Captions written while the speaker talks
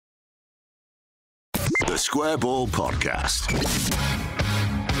The Square Ball Podcast.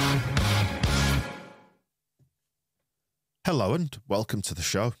 Hello and welcome to the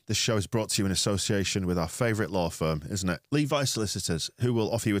show. This show is brought to you in association with our favourite law firm, isn't it? Levi Solicitors, who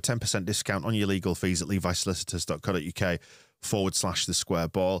will offer you a 10% discount on your legal fees at levisolicitors.co.uk/the square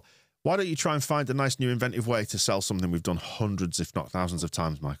ball. Why don't you try and find a nice new inventive way to sell something we've done hundreds, if not thousands of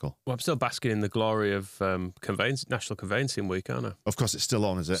times, Michael? Well, I'm still basking in the glory of National Conveyancing Week, aren't I? Of course, it's still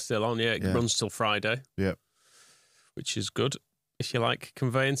on, is it? It's still on, yeah. It runs till Friday. Yeah. Which is good if you like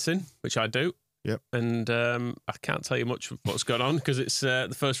conveyancing, which I do. Yep. And I can't tell you much of what's going on because it's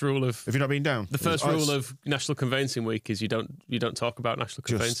the first rule of... Have you not been down? The first rule of National Conveyancing Week is you don't talk about National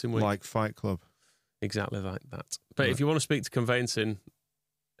Conveyancing Week. Like Fight Club. Exactly like that. But if you want to speak to conveyancing,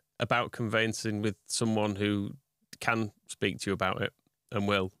 about conveyancing with someone who can speak to you about it and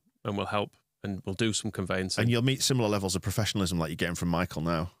will help and will do some conveyancing. And you'll meet similar levels of professionalism like you're getting from Michael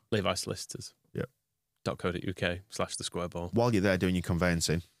now. Levi Solicitors. Yep. .co.uk/the square ball. While you're there doing your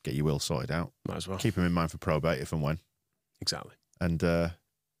conveyancing, get your will sorted out. Might as well. Keep them in mind for probate if and when. Exactly. And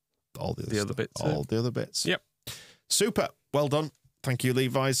all the other bits. All the other bits. Yep. Super. Well done. Thank you,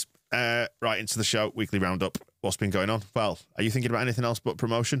 Levi's. Right into the show, weekly roundup. What's been going on? Well, are you thinking about anything else but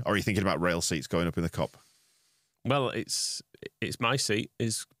promotion, or are you thinking about rail seats going up in the Cop? Well, it's my seat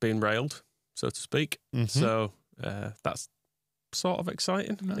is being railed, so to speak. Mm-hmm. So that's sort of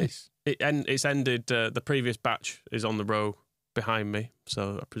exciting. Nice. It's ended. The previous batch is on the row behind me,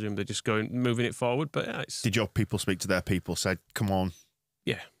 so I presume they're just moving it forward. But yeah, did your people speak to their people? Said, "Come on."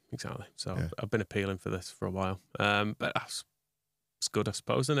 Yeah, exactly. So yeah. I've been appealing for this for a while, but it's good, I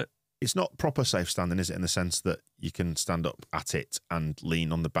suppose, isn't it? It's not proper safe standing, is it? In the sense that you can stand up at it and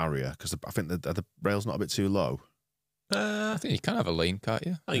lean on the barrier, because I think the rail's not a bit too low. I think you can have a lean, can't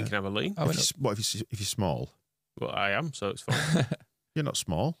you? I think you can have a lean. If you're small? Well, I am, so it's fine. You're not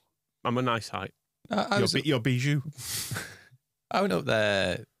small. I'm a nice height. You're bijou. I went up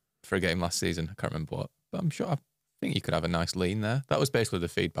there for a game last season. I can't remember what, but I think you could have a nice lean there. That was basically the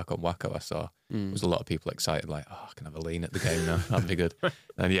feedback on Wacko I saw. There was a lot of people excited, like, oh, I can have a lean at the game now. That'd be good.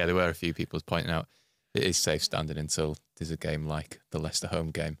 And yeah, there were a few people pointing out it is safe standing until there's a game like the Leicester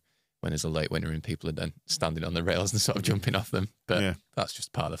home game when there's a late winner and people are then standing on the rails and sort of jumping off them. But that's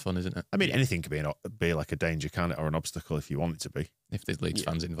just part of the fun, isn't it? I mean, anything can be like a danger, can't it? Or an obstacle if you want it to be. If there's Leeds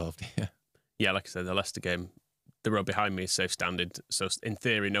fans involved, yeah. Yeah, like I said, the Leicester game, the row behind me is safe standing. So in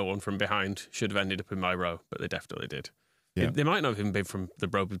theory, no one from behind should have ended up in my row, but they definitely did. Yeah. They might not have even been from the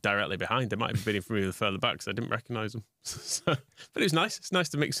row directly behind. They might have been from either further back because I didn't recognise them. But it was nice. It's nice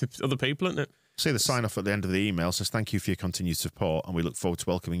to mix with other people, isn't it? See, the sign-off at the end of the email says, thank you for your continued support and we look forward to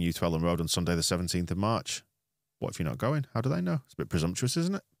welcoming you to Elland Road on Sunday the 17th of March. What if you're not going? How do they know? It's a bit presumptuous,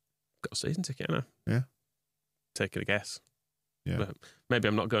 isn't it? Got a season ticket now. Yeah. Taking a guess. Yeah. But maybe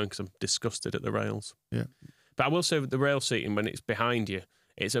I'm not going because I'm disgusted at the rails. Yeah. But I will say with the rail seating, when it's behind you,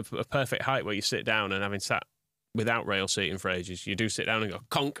 it's a perfect height where you sit down, and having sat without rail seating for ages, you do sit down and go,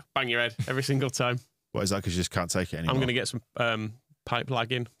 conk, bang your head every single time. What is that? Because you just can't take it anymore? I'm going to get some pipe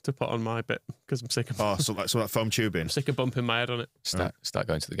lagging to put on my bit because I'm sick of so that foam tubing? I'm sick of bumping my head on it. Start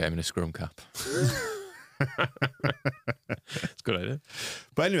going to the game in a scrum cap. It's a good idea.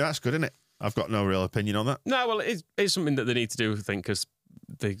 But anyway, that's good, isn't it? I've got no real opinion on that. No, well, it's something that they need to do, I think, because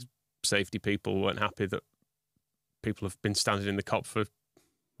the safety people weren't happy that people have been standing in the Cop for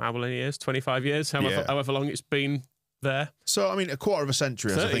how many years? 25 years? However long it's been there. So, I mean, a quarter of a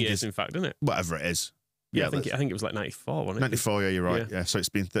century, 30 I think years, in fact, isn't it? Whatever it is. Yeah, I think it was like 94, wasn't it? 94, yeah, you're right. Yeah, so it's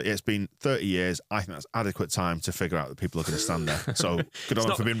been 30 years. I think that's adequate time to figure out that people are going to stand there. So good on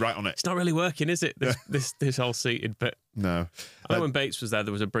them for being right on it. It's not really working, is it? This whole seated bit. No. I know when Bates was there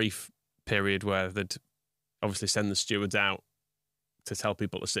was a brief period where they'd obviously send the stewards out to tell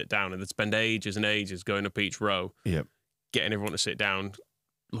people to sit down, and they'd spend ages and ages going up each row, getting everyone to sit down,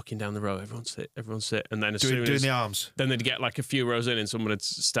 looking down the row, everyone sit, and then doing the arms. Then they'd get like a few rows in, and someone would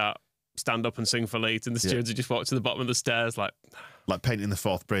stand up and sing for Leeds, and the stewards would just walk to the bottom of the stairs like painting the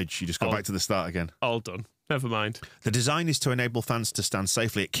Forth Bridge. You just go back to the start again. All done. Never mind. The design is to enable fans to stand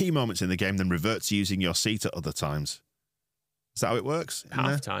safely at key moments in the game, then revert to using your seat at other times. Is that how it works?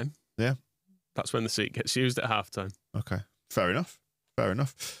 Half time. Yeah. That's when the seat gets used at half time. Okay. Fair enough.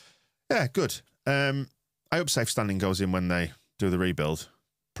 Yeah, good. I hope safe standing goes in when they do the rebuild.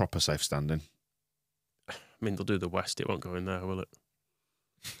 Proper safe standing. I mean, they'll do the West. It won't go in there, will it?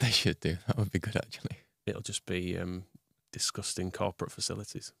 They should do. That would be good, actually. It'll just be disgusting corporate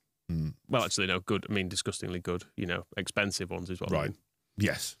facilities. Mm. Well, actually, no, good. I mean, disgustingly good. Expensive ones is what I mean.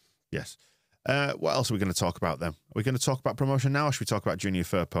 Yes. What else are we going to talk about then? Are we going to talk about promotion now, or should we talk about Junior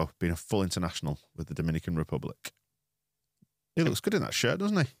Firpo being a full international with the Dominican Republic? He looks good in that shirt,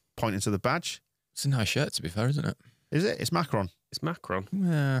 doesn't he? Pointing to the badge. It's a nice shirt, to be fair, isn't it? Is it? It's Macron. It's Macron.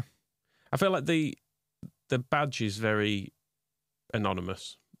 Yeah. I feel like the badge is very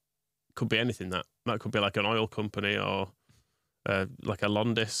anonymous. Could be anything. That could be like an oil company or like a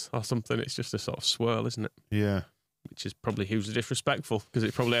Londis or something. It's just a sort of swirl, isn't it? Yeah. Which is probably hugely disrespectful because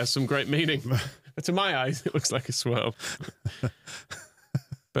it probably has some great meaning. But to my eyes, it looks like a swirl.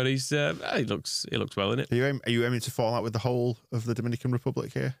 But he looks well in it. Are you aiming to fall out with the whole of the Dominican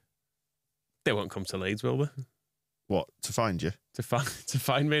Republic here? They won't come to Leeds, will they? What, to find you? To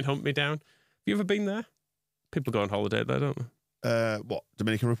find me and hunt me down. Have you ever been there? People go on holiday there, don't they? What,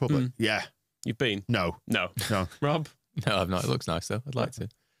 Dominican Republic? Yeah. You've been? No. Rob? No, I've not. It looks nice, though. I'd like to.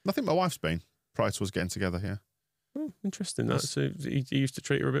 I think my wife's been prior to us getting together here. Oh, interesting. So he used to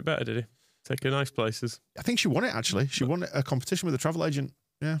treat her a bit better, did he? Take her nice places. I think she won it, actually. She won a competition with a travel agent.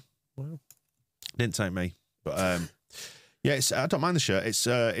 Yeah. Wow. Didn't take me. But yeah, I don't mind the shirt. It's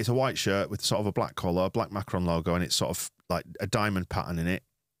a white shirt with sort of a black collar, black Macron logo, and it's sort of like a diamond pattern in it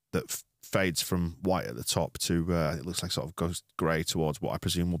that fades from white at the top to it looks like sort of goes grey towards what I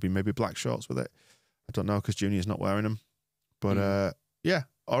presume will be maybe black shorts with it. I don't know because Junior's not wearing them. But yeah,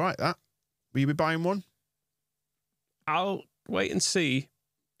 all right, that. Will you be buying one? I'll wait and see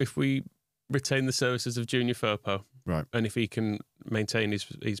if we retain the services of Junior Firpo. Right. And if he can maintain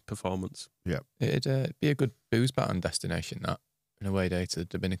his performance. Yeah. It'd be a good booze baton destination, that, an away day to the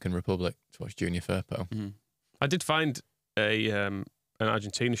Dominican Republic to watch Junior Firpo. Mm. I did find an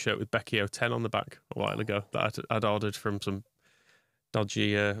Argentina shirt with Becky 010 on the back a while ago that I'd ordered from some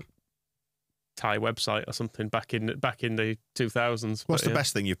dodgy Thai website or something back in the 2000s. What's the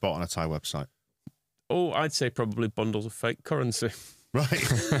best thing you've bought on a Thai website? Oh, I'd say probably bundles of fake currency. Right.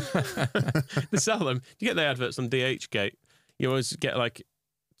 They sell them. You get the adverts on DHgate. You always get like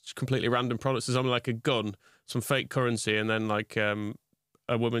completely random products. There's only like a gun, some fake currency, and then like a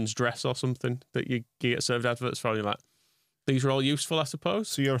woman's dress or something that you get served adverts for. And you're like, these are all useful, I suppose.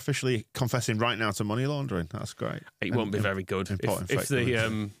 So you're officially confessing right now to money laundering. That's great. It won't be very good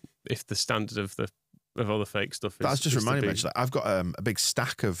if the standard of all the fake stuff is. That's just reminded me, actually. I've got a big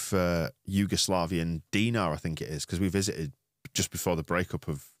stack of Yugoslavian dinar, I think it is, because we visited just before the breakup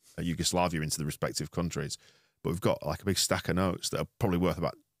of Yugoslavia into the respective countries. But we've got like a big stack of notes that are probably worth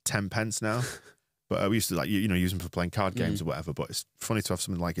about 10 pence now. But we used to use them for playing card games or whatever. But it's funny to have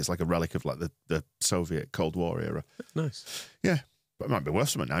something like it's like a relic of like the Soviet Cold War era. Nice. Yeah, but it might be worth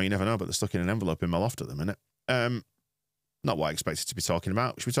something now. You never know. But they're stuck in an envelope in my loft at the minute. Not what I expected to be talking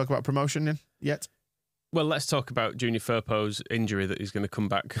about. Should we talk about promotion yet? Well, let's talk about Junior Firpo's injury that he's going to come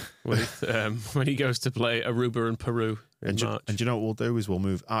back with when he goes to play Aruba and Peru in March. And do you know what we'll do is we'll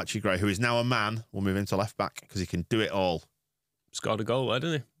move Archie Gray, who is now a man, we'll move into left back because he can do it all. Scored a goal there,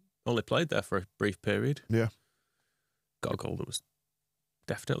 didn't he? Only played there for a brief period. Yeah. Got a goal that was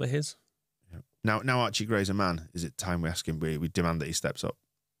definitely his. Yeah. Now Archie Gray's a man. Is it time we ask him, we demand that he steps up?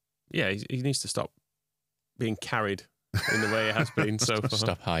 Yeah, he needs to stop being carried in the way it has been so far.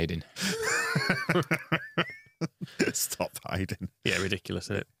 Stop hiding. Stop hiding. Yeah, ridiculous,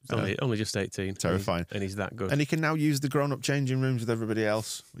 isn't it? He's only just 18. Terrifying. And he's that good. And he can now use the grown-up changing rooms with everybody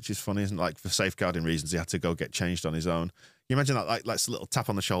else, which is funny, isn't it? Like, for safeguarding reasons, he had to go get changed on his own. You imagine that, like a little tap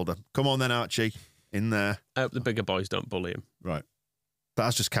on the shoulder. Come on then, Archie. In there. I hope the bigger boys don't bully him. Right. But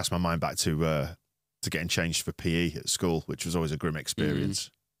that's just cast my mind back to getting changed for PE at school, which was always a grim experience.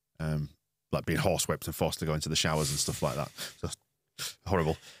 Like being horsewhipped and forced to go into the showers and stuff like that. Just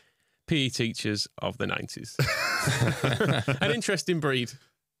horrible. PE teachers of the 90s. An interesting breed.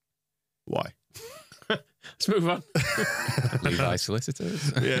 Why? Let's move on. Levi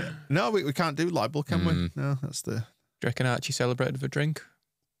solicitors. Yeah. No, we can't do libel, can we? No, that's the... Do you reckon Archie celebrated with a drink?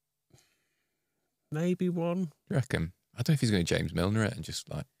 Maybe one. Do you reckon? I don't know if he's going to James Milner it and just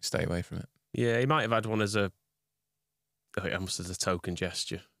like stay away from it. Yeah, he might have had one as almost as a token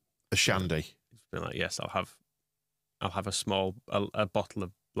gesture. A shandy. He's been like, yes, I'll have a small a bottle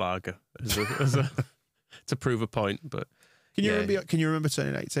of lager to prove a point. But can you remember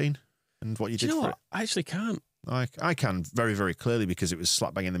turning 18 and what you did for it? I actually can't. I can very, very clearly because it was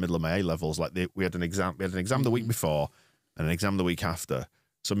slap bang in the middle of my A levels. Like we had an exam the week before and an exam the week after.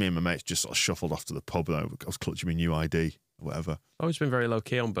 So me and my mates just sort of shuffled off to the pub and I was clutching my new ID or whatever. I've always been very low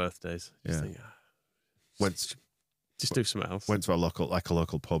key on birthdays. Just do something else. Went to a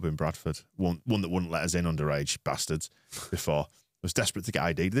local pub in Bradford. One that wouldn't let us in underage bastards before. I was desperate to get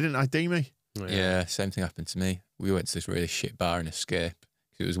ID. They didn't ID me. Yeah, same thing happened to me. We went to this really shit bar in Escape.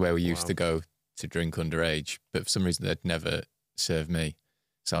 It was where we used to go to drink underage, but for some reason they'd never served me.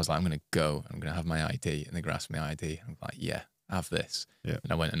 So I was like, I'm going to go, I'm going to have my ID. And they grasped my ID. I'm like, yeah, have this. Yeah.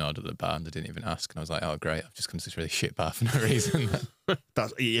 And I went and ordered at the bar and they didn't even ask. And I was like, oh, great, I've just come to this really shit bar for no reason.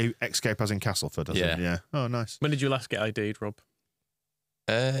 That's Escape as in Castleford, doesn't it? Yeah. Oh, nice. When did you last get ID'd, Rob?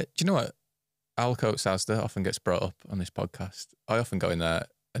 Do you know what? Alcoat Sasda often gets brought up on this podcast. I often go in there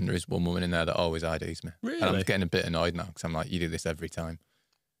and there is one woman in there that always IDs me. Really? And I'm getting a bit annoyed now because I'm like, you do this every time.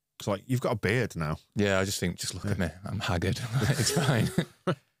 It's like, you've got a beard now. Yeah, I just think, just look at me. I'm haggard. It's fine.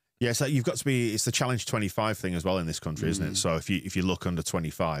 Yeah, it's like you've got to be. It's the Challenge 25 thing as well in this country, isn't it? So if you look under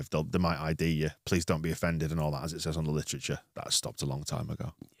 25, they might ID you. Please don't be offended and all that, as it says on the literature. That stopped a long time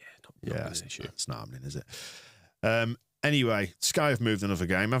ago. Yeah, not an issue. It's not happening, is it? Anyway, Sky have moved another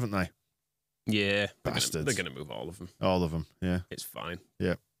game, haven't they? Yeah, Bastards. They're going to move all of them. All of them. Yeah, It's fine.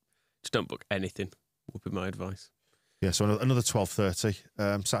 yeah, Just don't book anything. Would be my advice. yeah. So another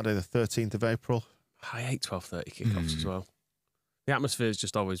 12:30, Saturday the 13th of April. I hate 12:30 kickoffs as well. The atmosphere is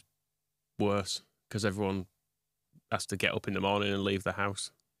just always worse because everyone has to get up in the morning and leave the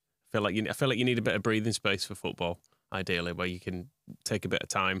house. I feel like you need a bit of breathing space for football, ideally, where you can take a bit of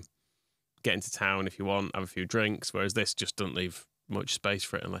time, get into town if you want, have a few drinks. Whereas this just doesn't leave much space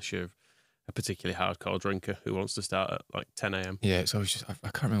for it unless you're a particularly hardcore drinker who wants to start at like 10 a.m. Yeah, it's always just, I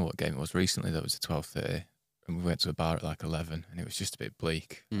can't remember what game it was recently that was at 12:30 and we went to a bar at like 11 and it was just a bit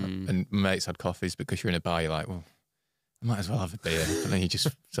bleak. And mates had coffees because you're in a bar, you're like, well, I might as well have a beer. And then you just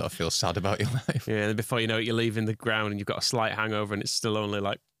sort of feel sad about your life. Yeah, and before you know it, you're leaving the ground and you've got a slight hangover and it's still only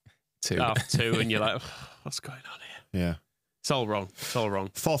like 2:30 and you're like, oh, what's going on here? Yeah, It's all wrong. It's all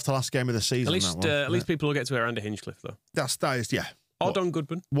wrong. fourth to last game of the season. At least people will get to Aranda Hinchcliffe though. that is yeah. Or Don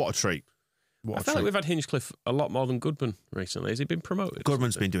Goodman. What a treat. I feel like we've had Hinchcliffe a lot more than Goodman recently. Has he been promoted?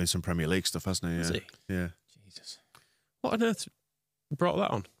 Goodman's been doing some Premier League stuff, hasn't he? Yeah. Has he? Yeah. Jesus. What on earth brought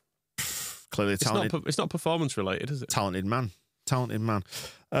that on? Clearly talented. It's not performance related, is it? Talented man.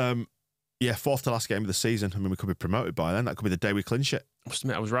 Yeah, fourth to last game of the season. I mean, we could be promoted by then. That could be the day we clinch it. I must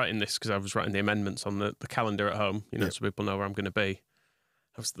admit, I was writing this because I was writing the amendments on the calendar at home, so people know where I'm going to be.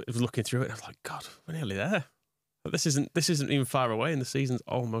 I was looking through it and I was like, God, we're nearly there. But this isn't even far away and the season's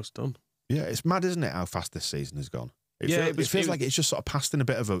almost done. Yeah, it's mad, isn't it, how fast this season has gone? It feels like it's just sort of passed in a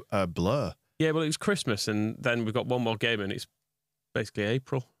bit of a blur. Yeah, well, it was Christmas and then we've got one more game and it's basically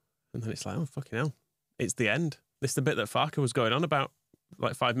April. And then it's like, oh, fucking hell. It's the end. This is the bit that Farker was going on about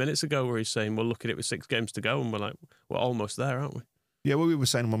like 5 minutes ago where he's saying, well, look at it with 6 games to go. And we're like, we're almost there, aren't we? Yeah, well, we were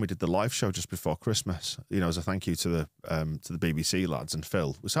saying when we did the live show just before Christmas, as a thank you to the BBC lads and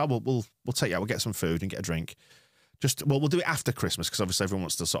Phil, we said, we'll take you out, we'll get some food and get a drink. We'll do it after Christmas because obviously everyone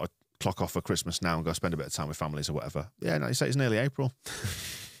wants to sort of clock off for Christmas now and go spend a bit of time with families or whatever. Yeah, no, you say it's nearly April.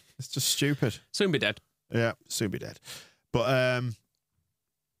 It's just stupid. Soon be dead. Yeah, soon be dead. But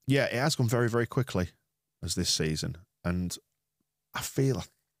yeah, it has gone very, very quickly as this season. And I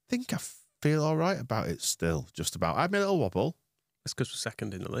think I feel all right about it still, just about. I had my little wobble. It's because we're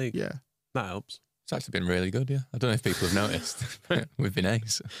second in the league. Yeah. That helps. It's actually been really good, yeah. I don't know if people have noticed. We've been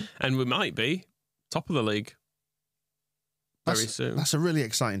ace. And we might be top of the league very soon. That's a really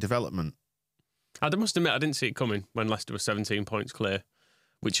exciting development. I must admit, I didn't see it coming when Leicester was 17 points clear,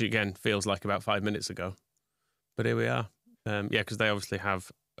 which again feels like about 5 minutes ago. But here we are. Yeah, because they obviously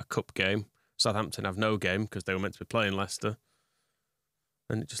have a cup game. Southampton have no game because they were meant to be playing Leicester.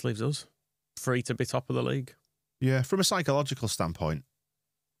 And it just leaves us free to be top of the league. Yeah, from a psychological standpoint,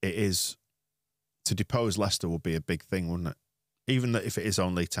 it is to depose Leicester would be a big thing, wouldn't it? Even that if it is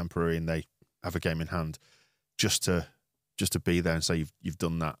only temporary and they have a game in hand, just to be there and say you've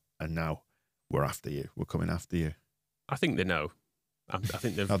done that and now we're after you, we're coming after you. I think they know. I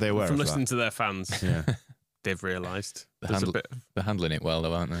think they've. Are they aware from of listening that? to their fans? Yeah, they've realised They're handling it well,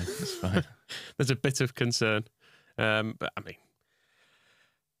 though, aren't they? It's fine. There's a bit of concern, but I mean,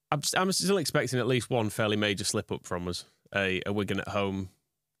 I'm still expecting at least one fairly major slip up from us. A Wigan at home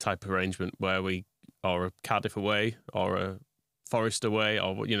type arrangement where or a Cardiff away, or a Forest away,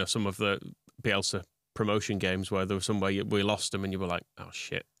 or some of the Bielsa promotion games where there was some way we lost them and you were like, oh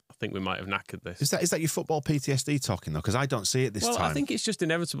shit, I think we might have knackered this. Is that your football PTSD talking though? Because I don't see it this time. Well, I think it's just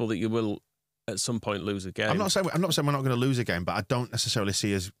inevitable that you will at some point lose a game. I'm not saying we're not going to lose a game, but I don't necessarily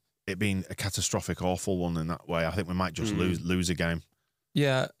see it being a catastrophic, awful one in that way. I think we might just lose a game.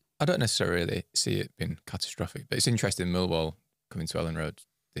 Yeah, I don't necessarily see it being catastrophic, but it's interesting Millwall coming to Elland Road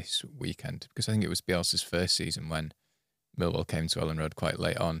this weekend because I think it was Bielsa's first season when Millwall came to Elland Road quite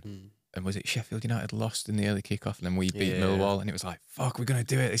late on. And was it Sheffield United lost in the early kickoff and then we beat Millwall and it was like, fuck, we're going to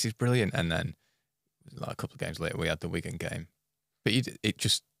do it. This is brilliant. And then like a couple of games later, we had the Wigan game. But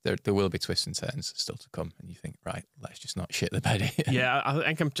there will be twists and turns still to come. And you think, right, let's just not shit the bed here. Yeah,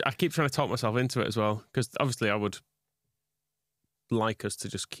 I think I keep trying to talk myself into it as well because obviously I would like us to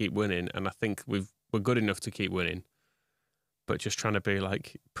just keep winning. And I think we're good enough to keep winning. but just trying to be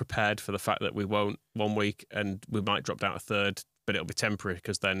like prepared for the fact that we won't 1 week and we might drop down a third, but it'll be temporary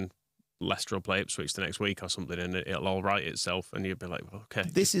because then Leicester will play Ipswich the next week or something, and it'll all right itself, and you'll be like, well, okay,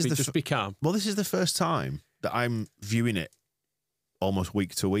 just be calm. Well, this is the first time that I'm viewing it almost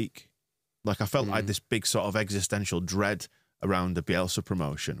week to week. Like I felt like this big sort of existential dread around the Bielsa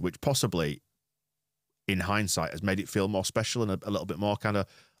promotion, which possibly, in hindsight, has made it feel more special and a little bit more kind of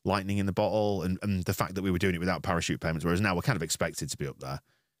lightning in the bottle, and the fact that we were doing it without parachute payments, whereas now we're kind of expected to be up there.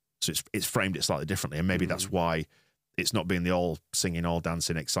 So it's framed it slightly differently, and maybe that's why it's not being the all singing, all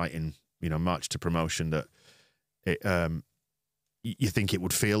dancing, exciting, march to promotion that it you think it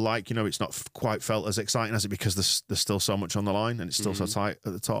would feel like. It's not quite felt as exciting as it, because there's still so much on the line and it's still so tight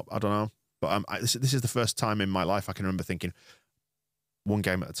at the top. I don't know, but this is the first time in my life I can remember thinking one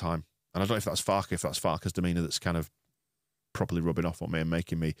game at a time. And I don't know if that's Farke's demeanour that's kind of properly rubbing off on me and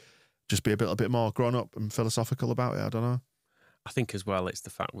making me just be a little bit more grown up and philosophical about it. I don't know. I think as well it's the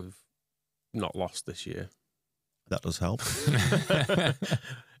fact we've not lost this year. That does help.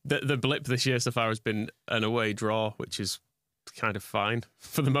 The blip this year so far has been an away draw, which is kind of fine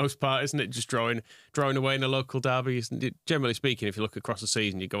for the most part, isn't it? Just drawing away in a local derby. Generally speaking, if you look across the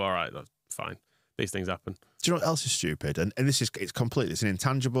season, you go, all right, that's fine. These things happen. Do you know what else is stupid? And it's an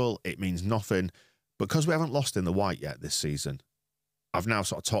intangible. It means nothing. Because we haven't lost in the white yet this season, I've now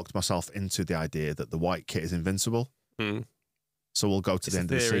sort of talked myself into the idea that the white kit is invincible. So we'll go to the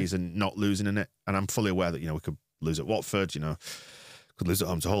end of the season not losing in it. And I'm fully aware that, we could lose at Watford, could lose at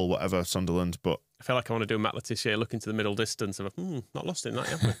home to Hull, whatever, Sunderland. But I feel like I want to do Matt Letizia, look into the middle distance of, not lost in that,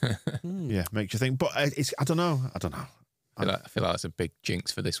 have we? Yeah, makes you think. But I don't know. I feel like that's a big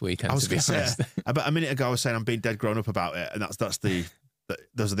jinx for this weekend. I was going to say, about a minute ago, I was saying I'm being dead grown up about it, and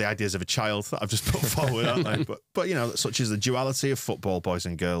those are the ideas of a child that I've just put forward, aren't they? But such is the duality of football, boys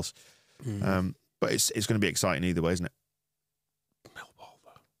and girls. But it's going to be exciting either way, isn't it? Millwall,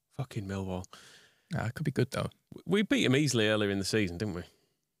 though. Fucking Millwall. It could be good though. We beat them easily earlier in the season, didn't we?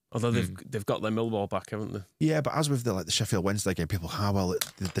 Although they've got their Millwall back, haven't they? Yeah, but as with the Sheffield Wednesday game, people,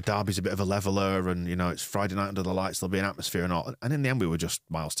 the derby's a bit of a leveler, and it's Friday night under the lights. There'll be an atmosphere and all. And in the end, we were just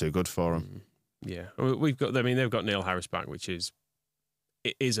miles too good for them. Yeah, they've got Neil Harris back, which is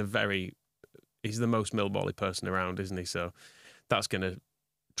he's the most Millwall-y person around, isn't he? So that's going to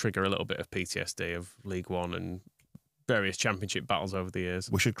trigger a little bit of PTSD of League One and various championship battles over the years.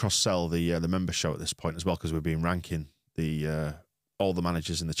 We should cross-sell the member show at this point as well, because we've been ranking all the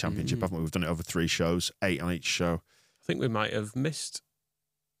managers in the championship, haven't we? We've done it over 3 shows, 8 on each show. I think we might have missed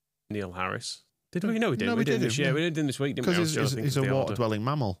Neil Harris. Did we? No, we didn't. No, we did didn't. this year. We didn't this week, didn't we? Because he's a water-dwelling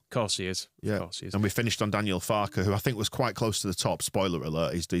mammal. Of course he is. Yeah. Of course he is. And we finished on Daniel Farke, who I think was quite close to the top. Spoiler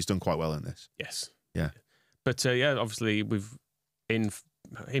alert, he's done quite well in this. Yes. Yeah. But obviously in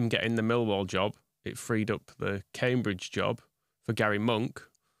him getting the Millwall job, it freed up the Cambridge job for Gary Monk,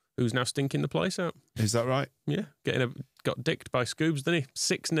 who's now stinking the place out. Is that right? Yeah. Got dicked by Scoobs, didn't he?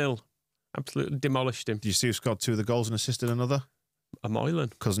 6-0. Absolutely demolished him. Do you see who scored 2 of the goals and assisted another? A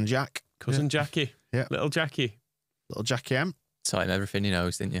Moylan. Cousin Jack. Jackie. Yeah. Little Jackie. Little Jackie M. Taught him everything he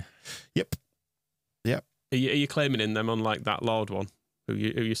knows, didn't you? Yep. Are you claiming in them, unlike that Lord one, who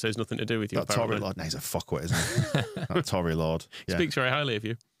you say has nothing to do with you? That Tory Lord. No, he's a fuckwit, isn't he? That Tory Lord. Yeah. Speaks very highly of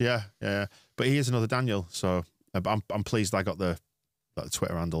you. Yeah. But he is another Daniel, so I'm pleased I got the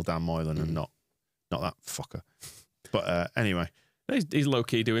Twitter handle Dan Moylan and not that fucker. But anyway. He's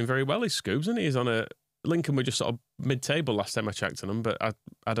low-key doing very well, he's Scoobs, isn't he? He's on a... Lincoln were just sort of mid-table last time I checked on them, but I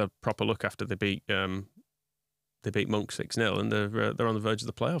had a proper look after they beat Monk 6-0, and they're on the verge of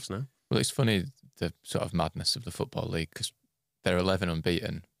the playoffs now. Well, it's funny, the sort of madness of the Football League, because they're 11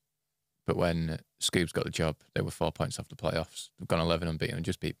 unbeaten, but when Scoobs got the job, they were 4 points off the playoffs. They've gone 11 unbeaten and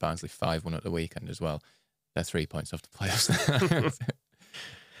just beat Barnsley 5-1 at the weekend as well. They're 3 points off the playoffs.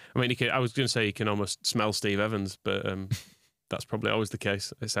 I mean, I was going to say you can almost smell Steve Evans, but that's probably always the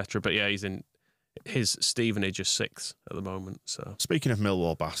case, etc. But yeah, he's in his Stevenage is 6th at the moment. So speaking of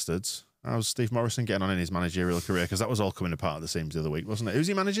Millwall bastards, how's Steve Morrison getting on in his managerial career? Because that was all coming apart at the seams the other week, wasn't it? Who's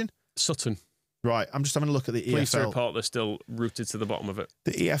he managing? Sutton. Right, I'm just having a look at the EFL. Pleased to report they're still rooted to the bottom of it.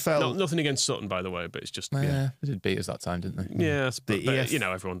 The EFL... Nothing against Sutton, by the way, but it's just... They did beat us that time, didn't they? Yeah, but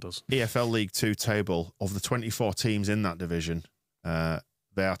everyone does. EFL League 2 table, of the 24 teams in that division, they are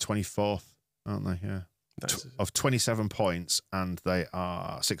 24th, aren't they? Yeah. Of 27 points, and they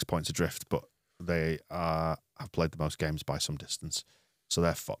are 6 points adrift, but they have played the most games by some distance, so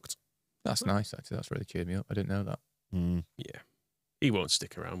they're fucked. That's nice, actually. That's really cheered me up. I didn't know that. Yeah. He won't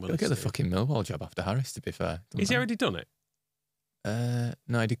stick around. He'll get the fucking Millwall job after Harris, to be fair. Has he already done it?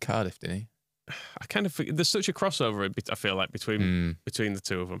 No, he did Cardiff, didn't he? I kind of there's such a crossover. I feel like between the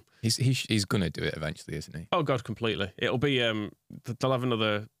two of them. He's going to do it eventually, isn't he? Oh God, completely. It'll be they'll have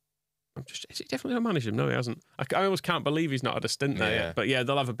another. Is he definitely not managed him? No, he hasn't. I almost can't believe he's not had a stint there yet. But yeah,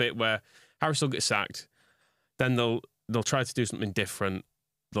 they'll have a bit where Harris will get sacked. Then they'll try to do something different.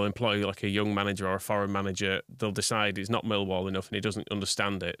 They'll employ like a young manager or a foreign manager. They'll decide he's not Millwall enough and he doesn't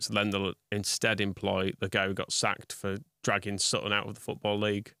understand it. So then they'll instead employ the guy who got sacked for dragging Sutton out of the Football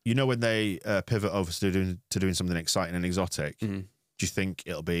League. You know, when they pivot over to doing something exciting and exotic, do you think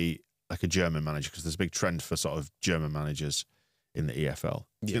it'll be like a German manager? Because there's a big trend for sort of German managers in the EFL.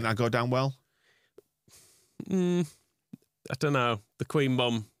 Do you think that'll go down well? I don't know. The Queen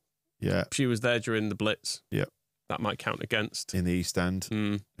Mum, she was there during the Blitz. Yep. That might count against. In the East End.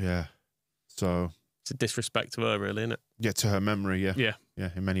 Yeah. So it's a disrespect to her, really, isn't it? Yeah, to her memory, Yeah,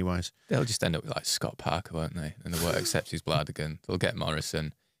 in many ways. They'll just end up with like Scott Parker, won't they? And they won't accept his Bladigan. They'll get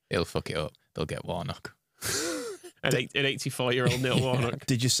Morrison. He'll fuck it up. They'll get Warnock. An 84-year-old Neil Warnock.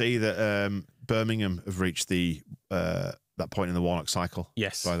 Did you see that Birmingham have reached that point in the Warnock cycle?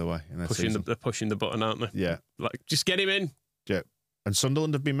 Yes. By the way. They're pushing the button, aren't they? Yeah. Like, just get him in. Yeah. And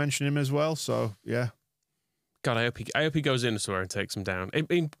Sunderland have been mentioning him as well, so yeah. God, I hope he goes in somewhere and takes them down.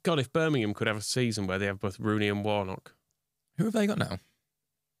 God, if Birmingham could have a season where they have both Rooney and Warnock. Who have they got now?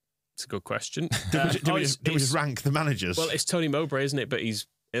 It's a good question. Did we just rank the managers? Well, it's Tony Mowbray, isn't it? But he's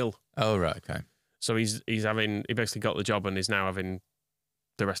ill. Oh, right, okay. So he basically got the job and is now having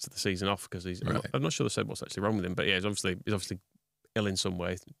the rest of the season off because I'm not sure they said what's actually wrong with him, but yeah, he's obviously ill in some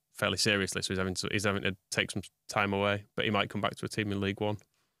way, fairly seriously. So he's having to take some time away, but he might come back to a team in League One.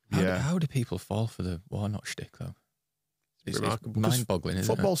 How do people fall for the Warnock shtick, though? It's mind-boggling, isn't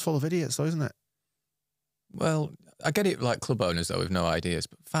it? Football's full of idiots, though, isn't it? Well, I get it, like club owners, though, with no ideas,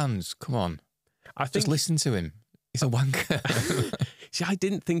 but fans, come on. Just listen to him. He's a wanker. See, I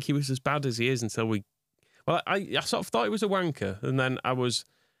didn't think he was as bad as he is until I sort of thought he was a wanker, and then I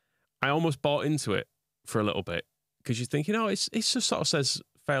almost bought into it for a little bit, because you think, it just sort of says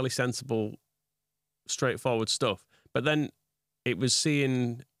fairly sensible, straightforward stuff. But then it was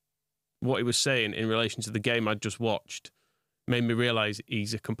seeing what he was saying in relation to the game I'd just watched made me realise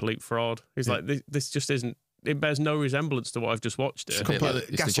he's a complete fraud. He's like, this just isn't, it bears no resemblance to what I've just watched. It's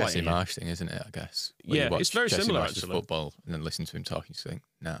the Jesse Marsh thing, isn't it, I guess? Yeah, it's very Jesse similar, Marsh's actually. Football and then listen to him talking, you think,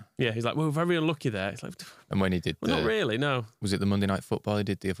 no. Yeah, he's like, well, very unlucky there. It's like, and when he did... not really, no. Was it the Monday Night Football he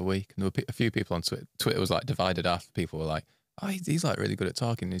did the other week? And there were a few people on Twitter. Twitter was like divided after. People were like, oh, he's like really good at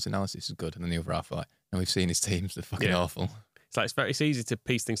talking. His analysis is good. And then the other half were like, no, we've seen his teams. They're fucking awful. It's like, it's easy to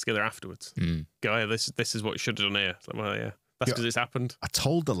piece things together afterwards. Go, yeah, this is what you should have done here. It's like, well, yeah, that's because it's happened. I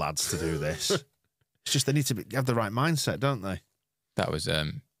told the lads to do this. It's just they need to have the right mindset, don't they? That was,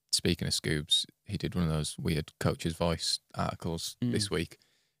 speaking of Scoobs, he did one of those weird coach's voice articles this week.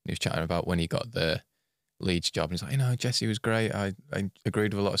 And he was chatting about when he got the Leeds job. And he's like, Jesse was great. I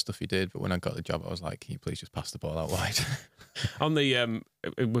agreed with a lot of stuff he did. But when I got the job, I was like, can you please just pass the ball out wide? On the,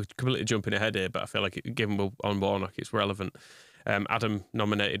 we're completely jumping ahead here, but I feel like given we're on Warnock, it's relevant. Adam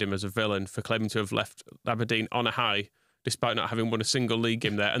nominated him as a villain for claiming to have left Aberdeen on a high, despite not having won a single league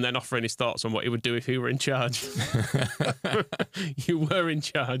game there, and then offering his thoughts on what he would do if he were in charge. You were in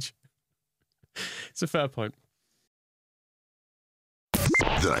charge. It's a fair point.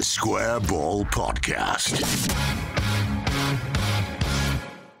 The Square Ball Podcast.